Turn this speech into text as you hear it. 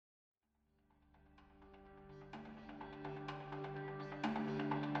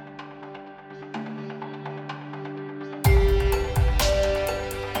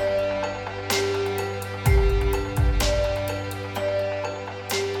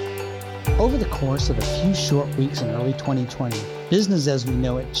Over the course of a few short weeks in early 2020, business as we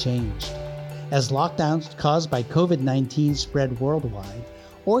know it changed. As lockdowns caused by COVID-19 spread worldwide,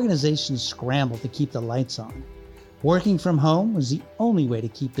 organizations scrambled to keep the lights on. Working from home was the only way to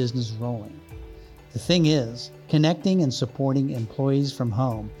keep business rolling. The thing is, connecting and supporting employees from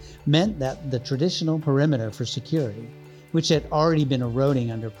home meant that the traditional perimeter for security, which had already been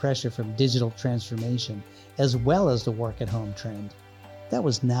eroding under pressure from digital transformation, as well as the work-at-home trend, that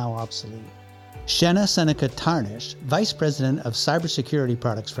was now obsolete. Shenna Seneca-Tarnish, Vice President of Cybersecurity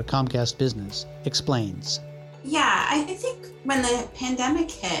Products for Comcast Business, explains. Yeah, I think when the pandemic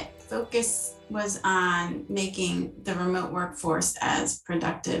hit, focus was on making the remote workforce as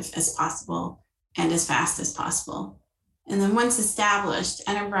productive as possible and as fast as possible. And then once established,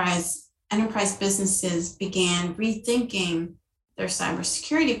 enterprise businesses began rethinking their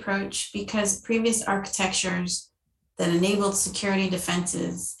cybersecurity approach because previous architectures that enabled security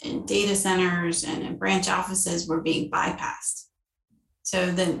defenses in data centers and in branch offices were being bypassed.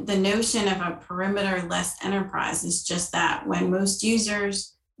 So the notion of a perimeter-less enterprise is just that: when most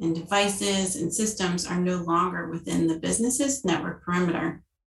users and devices and systems are no longer within the business's network perimeter.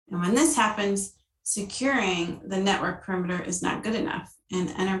 And when this happens, securing the network perimeter is not good enough, and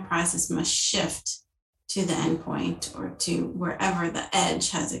enterprises must shift to the endpoint or to wherever the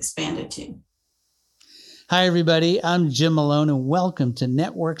edge has expanded to. Hi, everybody. I'm Jim Malone, and welcome to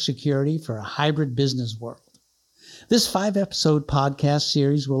Network Security for a Hybrid Business World. This 5-episode podcast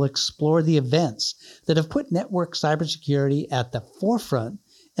series will explore the events that have put network cybersecurity at the forefront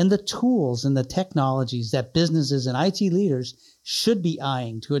and the tools and the technologies that businesses and IT leaders should be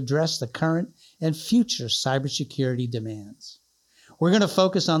eyeing to address the current and future cybersecurity demands. We're going to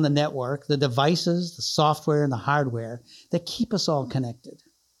focus on the network, the devices, the software, and the hardware that keep us all connected.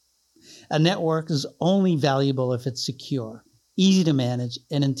 A network is only valuable if it's secure, easy to manage,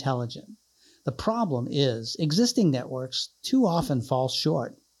 and intelligent. The problem is existing networks too often fall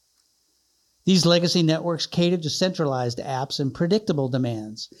short. These legacy networks cater to centralized apps and predictable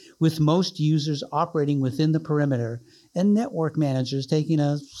demands, with most users operating within the perimeter and network managers taking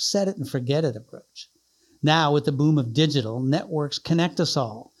a set it and forget it approach. Now, with the boom of digital, networks connect us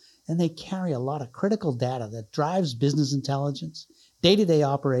all, and they carry a lot of critical data that drives business intelligence, day-to-day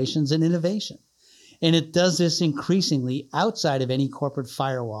operations, and innovation. And it does this increasingly outside of any corporate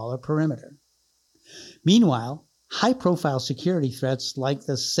firewall or perimeter. Meanwhile, high-profile security threats like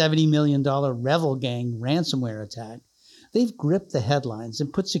the $70 million Revel Gang ransomware attack, they've gripped the headlines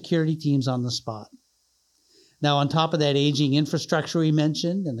and put security teams on the spot. Now, on top of that aging infrastructure we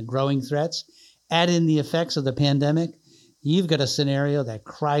mentioned and the growing threats, add in the effects of the pandemic, you've got a scenario that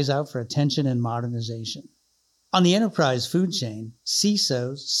cries out for attention and modernization. On the enterprise food chain,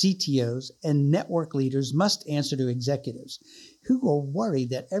 CISOs, CTOs, and network leaders must answer to executives who are worried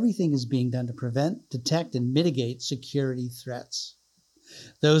that everything is being done to prevent, detect, and mitigate security threats.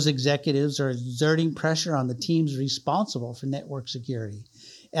 Those executives are exerting pressure on the teams responsible for network security,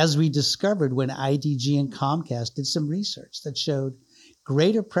 as we discovered when IDG and Comcast did some research that showed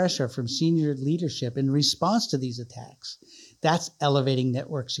greater pressure from senior leadership in response to these attacks. That's elevating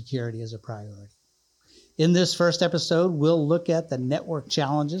network security as a priority. In this first episode, we'll look at the network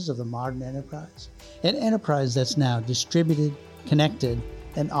challenges of the modern enterprise, an enterprise that's now distributed, connected,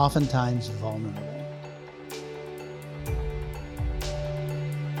 and oftentimes vulnerable.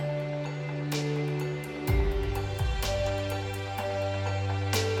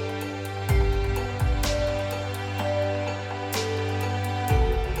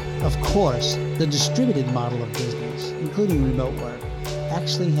 Of course, the distributed model of business, including remote work,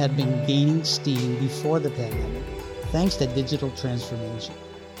 actually had been gaining steam before the pandemic, thanks to digital transformation.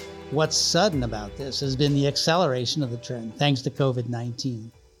 What's sudden about this has been the acceleration of the trend, thanks to COVID-19.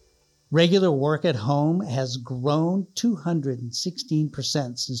 Regular work at home has grown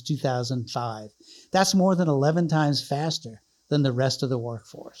 216% since 2005. That's more than 11 times faster than the rest of the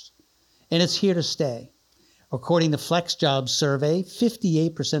workforce. And it's here to stay. According to FlexJobs survey,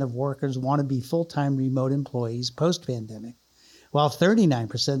 58% of workers want to be full-time remote employees post-pandemic, while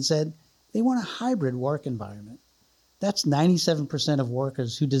 39% said they want a hybrid work environment. That's 97% of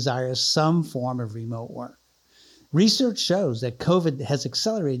workers who desire some form of remote work. Research shows that COVID has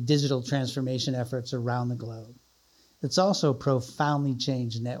accelerated digital transformation efforts around the globe. It's also profoundly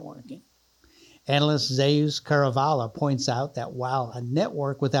changed networking. Analyst Zeus Karavala points out that while a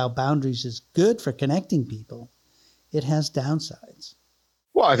network without boundaries is good for connecting people, it has downsides.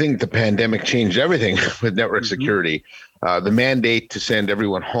 Well, I think the pandemic changed everything with network security. The mandate to send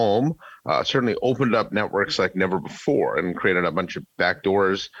everyone home certainly opened up networks like never before and created a bunch of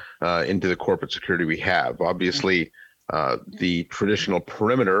backdoors into the corporate security we have. Obviously, the traditional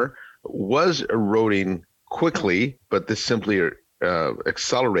perimeter was eroding quickly, but this simply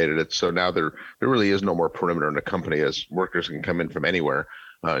accelerated it. So now there really is no more perimeter in a company, as workers can come in from anywhere,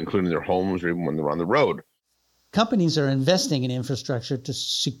 including their homes or even when they're on the road. Companies are investing in infrastructure to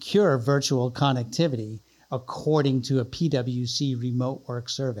secure virtual connectivity, according to a PwC remote work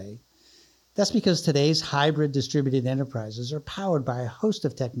survey. That's because today's hybrid distributed enterprises are powered by a host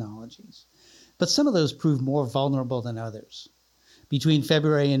of technologies, but some of those prove more vulnerable than others. Between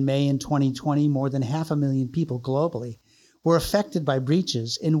February and May in 2020, more than 500,000 people globally were affected by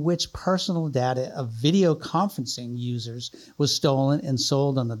breaches in which personal data of video conferencing users was stolen and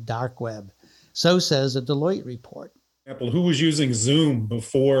sold on the dark web. So says a Deloitte report. Apple, who was using Zoom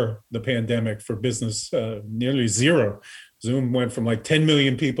before the pandemic for business? Nearly zero. Zoom went from like 10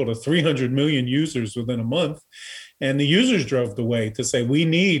 million people to 300 million users within a month. And the users drove the way to say, we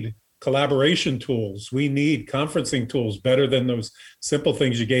need collaboration tools. We need conferencing tools better than those simple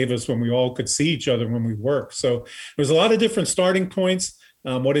things you gave us when we all could see each other when we work. So there's a lot of different starting points.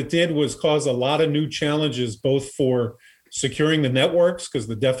 What it did was cause a lot of new challenges, both for securing the networks, because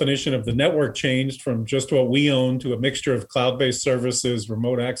the definition of the network changed from just what we own to a mixture of cloud-based services,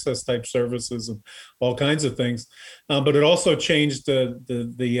 remote access type services, and all kinds of things. But it also changed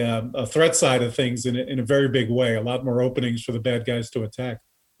the threat side of things in a very big way, a lot more openings for the bad guys to attack.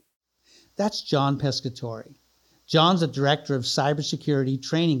 That's John Pescatore. John's a director of cybersecurity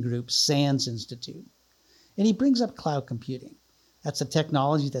training group SANS Institute. And he brings up cloud computing. That's a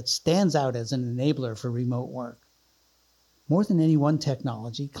technology that stands out as an enabler for remote work. More than any one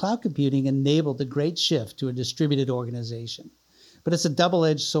technology, cloud computing enabled the great shift to a distributed organization. But it's a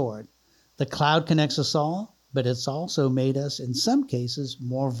double-edged sword. The cloud connects us all, but it's also made us, in some cases,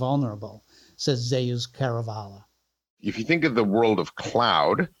 more vulnerable, says Zeus Caravala. If you think of the world of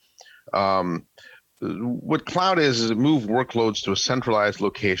cloud, what cloud is it move workloads to a centralized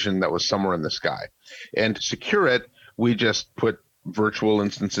location that was somewhere in the sky. And to secure it, we just put virtual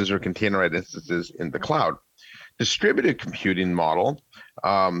instances or containerized instances in the cloud. Distributed computing model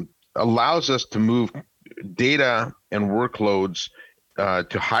allows us to move data and workloads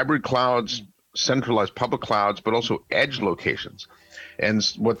to hybrid clouds, centralized public clouds, but also edge locations. And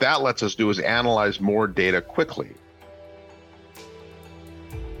what that lets us do is analyze more data quickly.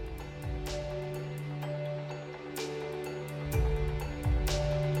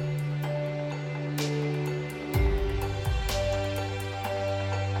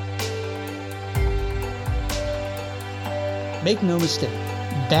 Make no mistake,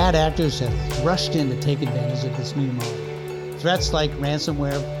 bad actors have rushed in to take advantage of this new model. Threats like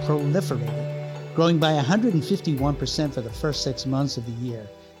ransomware proliferated, growing by 151% for the first 6 months of the year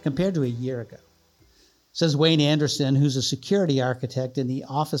compared to a year ago. Says Wayne Anderson, who's a security architect in the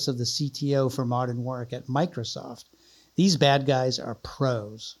Office of the CTO for Modern Work at Microsoft. These bad guys are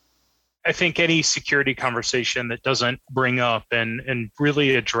pros. I think any security conversation that doesn't bring up and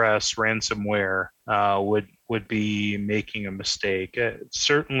really address ransomware would be making a mistake.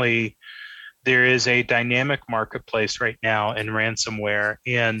 Certainly, there is a dynamic marketplace right now in ransomware,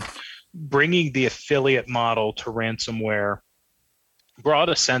 and bringing the affiliate model to ransomware brought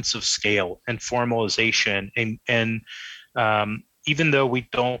a sense of scale and formalization. And even though we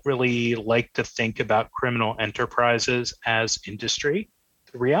don't really like to think about criminal enterprises as industry,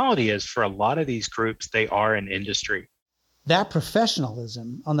 the reality is for a lot of these groups, they are an industry. That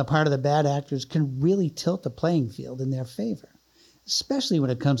professionalism on the part of the bad actors can really tilt the playing field in their favor, especially when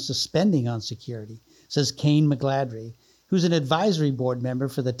it comes to spending on security, says Kane McGladrey, who's an advisory board member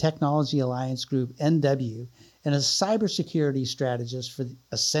for the Technology Alliance Group NW and a cybersecurity strategist for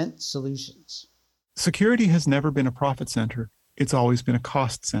Ascent Solutions. Security has never been a profit center. It's always been a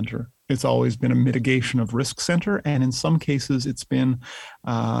cost center. It's always been a mitigation of risk center. And in some cases, it's been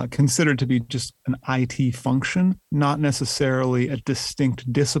considered to be just an IT function, not necessarily a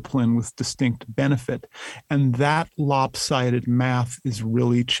distinct discipline with distinct benefit. And that lopsided math is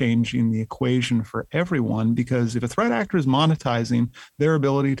really changing the equation for everyone, because if a threat actor is monetizing their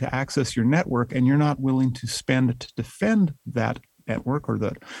ability to access your network and you're not willing to spend to defend that network or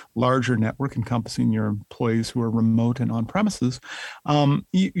the larger network encompassing your employees who are remote and on premises,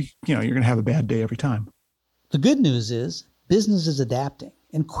 you're going to have a bad day every time. The good news is business is adapting,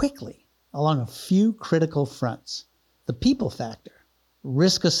 and quickly, along a few critical fronts: the people factor,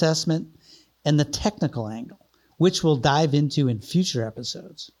 risk assessment, and the technical angle, which we'll dive into in future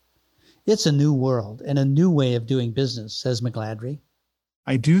episodes. It's a new world and a new way of doing business, says McGladrey.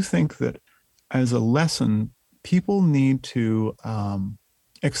 I do think that as a lesson, people need to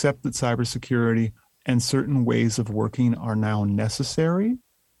accept that cybersecurity and certain ways of working are now necessary,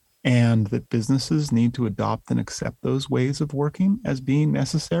 and that businesses need to adopt and accept those ways of working as being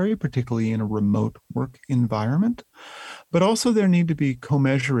necessary, particularly in a remote work environment. But also there need to be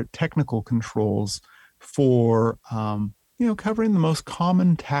commensurate technical controls for covering the most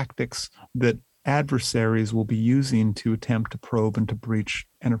common tactics that adversaries will be using to attempt to probe and to breach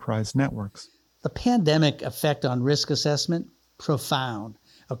enterprise networks. The pandemic effect on risk assessment, profound,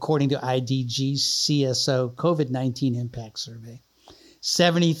 according to IDG's CSO COVID-19 Impact Survey.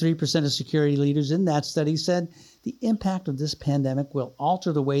 73% of security leaders in that study said the impact of this pandemic will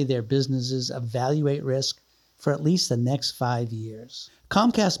alter the way their businesses evaluate risk for at least the next 5 years.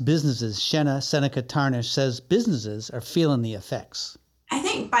 Comcast Business's Shenna Seneca-Tarnish says businesses are feeling the effects. I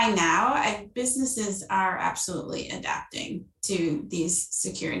think by now, businesses are absolutely adapting to these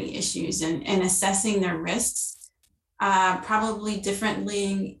security issues and assessing their risks probably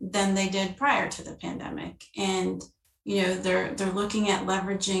differently than they did prior to the pandemic. And they're looking at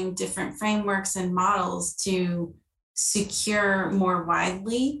leveraging different frameworks and models to secure more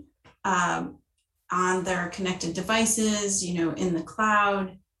widely on their connected devices, in the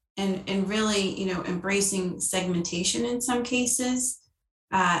cloud, and really, embracing segmentation in some cases,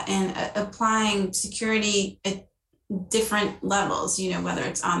 and applying security at different levels, whether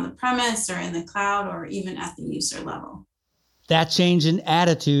it's on the premise or in the cloud or even at the user level. That change in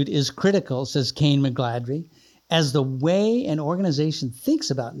attitude is critical, says Kane McGladrey, as the way an organization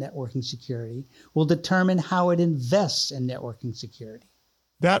thinks about networking security will determine how it invests in networking security.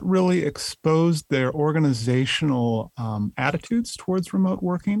 That really exposed their organizational attitudes towards remote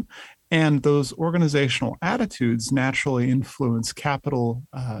working. And those organizational attitudes naturally influence capital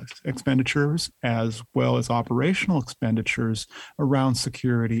expenditures as well as operational expenditures around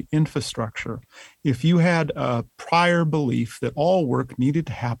security infrastructure. If you had a prior belief that all work needed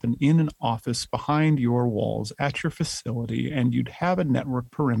to happen in an office behind your walls at your facility, and you'd have a network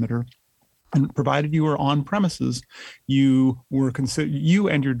perimeter, and provided you were on premises, you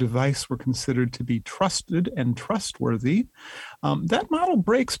and your device were considered to be trusted and trustworthy. That model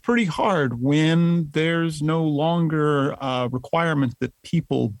breaks pretty hard when there's no longer a requirement that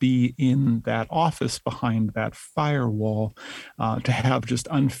people be in that office behind that firewall to have just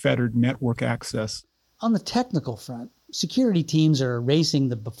unfettered network access. On the technical front, security teams are erasing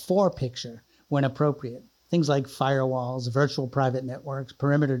the before picture when appropriate. Things like firewalls, virtual private networks,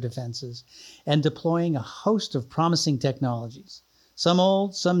 perimeter defenses, and deploying a host of promising technologies. Some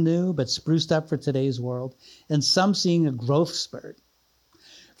old, some new, but spruced up for today's world, and some seeing a growth spurt.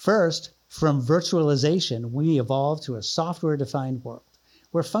 First, from virtualization, we evolved to a software-defined world,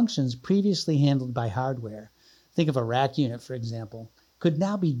 where functions previously handled by hardware, think of a rack unit, for example, could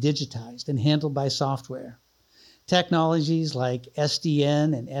now be digitized and handled by software. Technologies like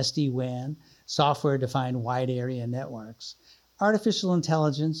SDN and SD-WAN, software-defined wide area networks, artificial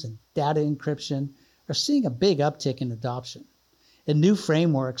intelligence, and data encryption are seeing a big uptick in adoption. And new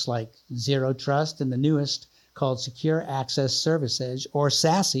frameworks like Zero Trust and the newest called Secure Access Service Edge, or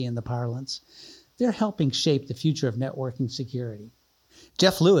SASE in the parlance, they're helping shape the future of networking security.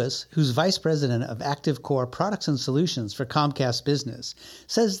 Jeff Lewis, who's Vice President of ActiveCore Products and Solutions for Comcast Business,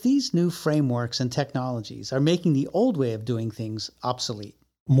 says these new frameworks and technologies are making the old way of doing things obsolete.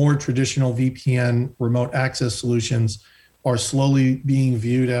 More traditional VPN remote access solutions are slowly being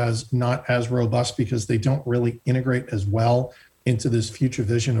viewed as not as robust because they don't really integrate as well into this future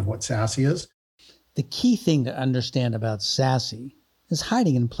vision of what SASE is. The key thing to understand about SASE is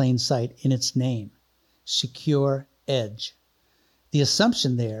hiding in plain sight in its name, Secure Edge. The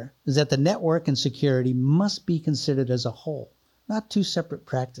assumption there is that the network and security must be considered as a whole, not two separate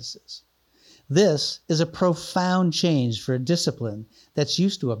practices. This is a profound change for a discipline that's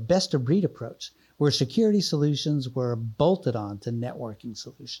used to a best-of-breed approach, where security solutions were bolted on to networking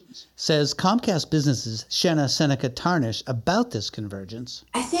solutions. Says Comcast Business's Shenna Seneca-Tarnish about this convergence.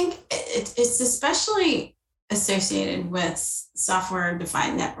 I think it's especially associated with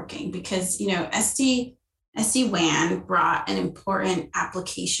software-defined networking because, SD-WAN brought an important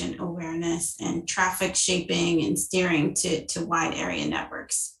application awareness and traffic shaping and steering to wide area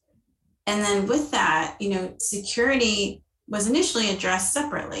networks. And then with that, security was initially addressed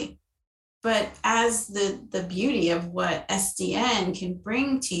separately. But as the beauty of what SDN can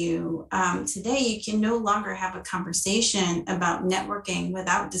bring to you, today you can no longer have a conversation about networking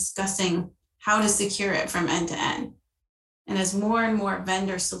without discussing how to secure it from end to end. And as more and more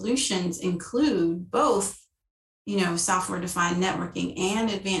vendor solutions include both, software-defined networking and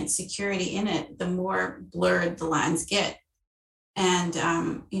advanced security in it, the more blurred the lines get. And,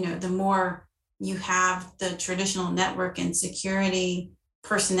 the more you have the traditional network and security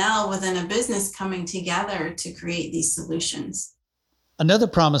personnel within a business coming together to create these solutions. Another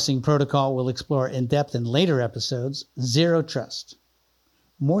promising protocol we'll explore in depth in later episodes, Zero Trust.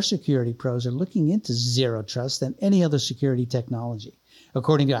 More security pros are looking into Zero Trust than any other security technology,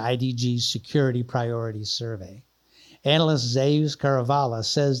 according to IDG's Security Priorities Survey. Analyst Zeus Caravala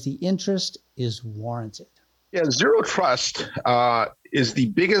says the interest is warranted. Yeah, Zero Trust is the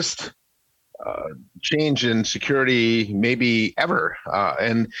biggest change in security maybe ever.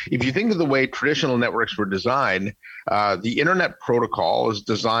 And if you think of the way traditional networks were designed, the internet protocol is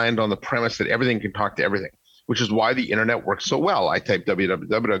designed on the premise that everything can talk to everything, which is why the internet works so well. I type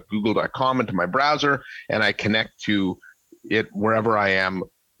www.google.com into my browser and I connect to it wherever I am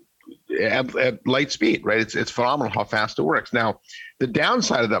at light speed, right? It's phenomenal how fast it works. Now, the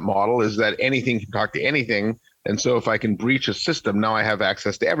downside of that model is that anything can talk to anything. And so if I can breach a system, now I have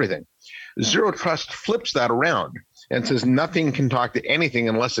access to everything. Zero Trust flips that around and says nothing can talk to anything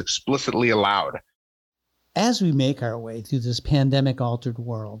unless explicitly allowed. As we make our way through this pandemic-altered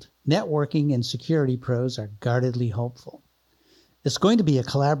world, networking and security pros are guardedly hopeful. It's going to be a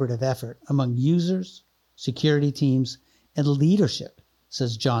collaborative effort among users, security teams, and leadership,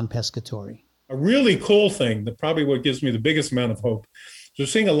 says John Pescatori. A really cool thing, that probably what gives me the biggest amount of hope. So we're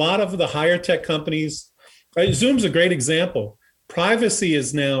seeing a lot of the higher tech companies. Zoom's a great example. Privacy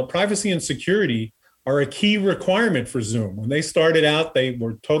and security are a key requirement for Zoom. When they started out, they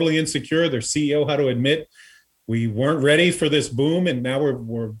were totally insecure. Their CEO had to admit, we weren't ready for this boom, and now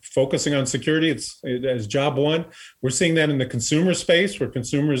we're focusing on security. It's as job one. We're seeing that in the consumer space, where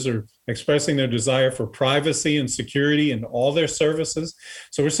consumers are expressing their desire for privacy and security in all their services.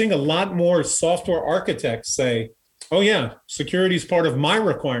 So we're seeing a lot more software architects say, oh yeah, security is part of my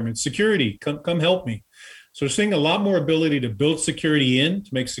requirements. Security, come help me. So we're seeing a lot more ability to build security to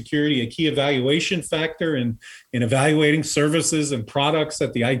make security a key evaluation factor in evaluating services and products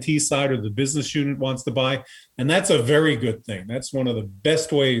that the IT side or the business unit wants to buy. And that's a very good thing. That's one of the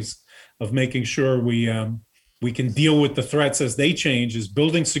best ways of making sure we can deal with the threats as they change, is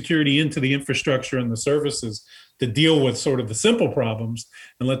building security into the infrastructure and the services to deal with sort of the simple problems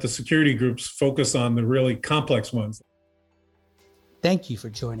and let the security groups focus on the really complex ones. Thank you for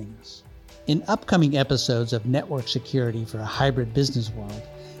joining us. In upcoming episodes of Network Security for a Hybrid Business World,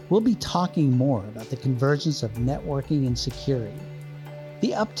 we'll be talking more about the convergence of networking and security,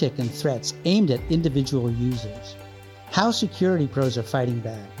 the uptick in threats aimed at individual users, how security pros are fighting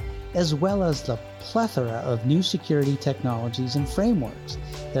back, as well as the plethora of new security technologies and frameworks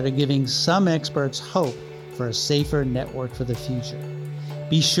that are giving some experts hope for a safer network for the future.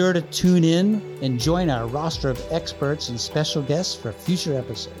 Be sure to tune in and join our roster of experts and special guests for future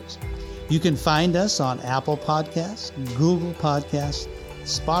episodes. You can find us on Apple Podcasts, Google Podcasts,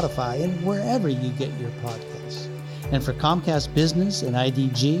 Spotify, and wherever you get your podcasts. And for Comcast Business and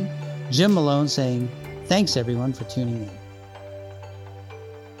IDG, Jim Malone saying, thanks everyone for tuning in.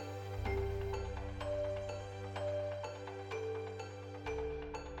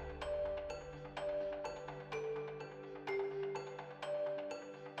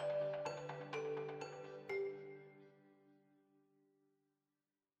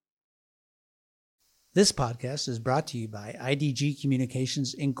 This podcast is brought to you by IDG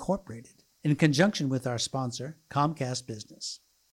Communications Incorporated in conjunction with our sponsor, Comcast Business.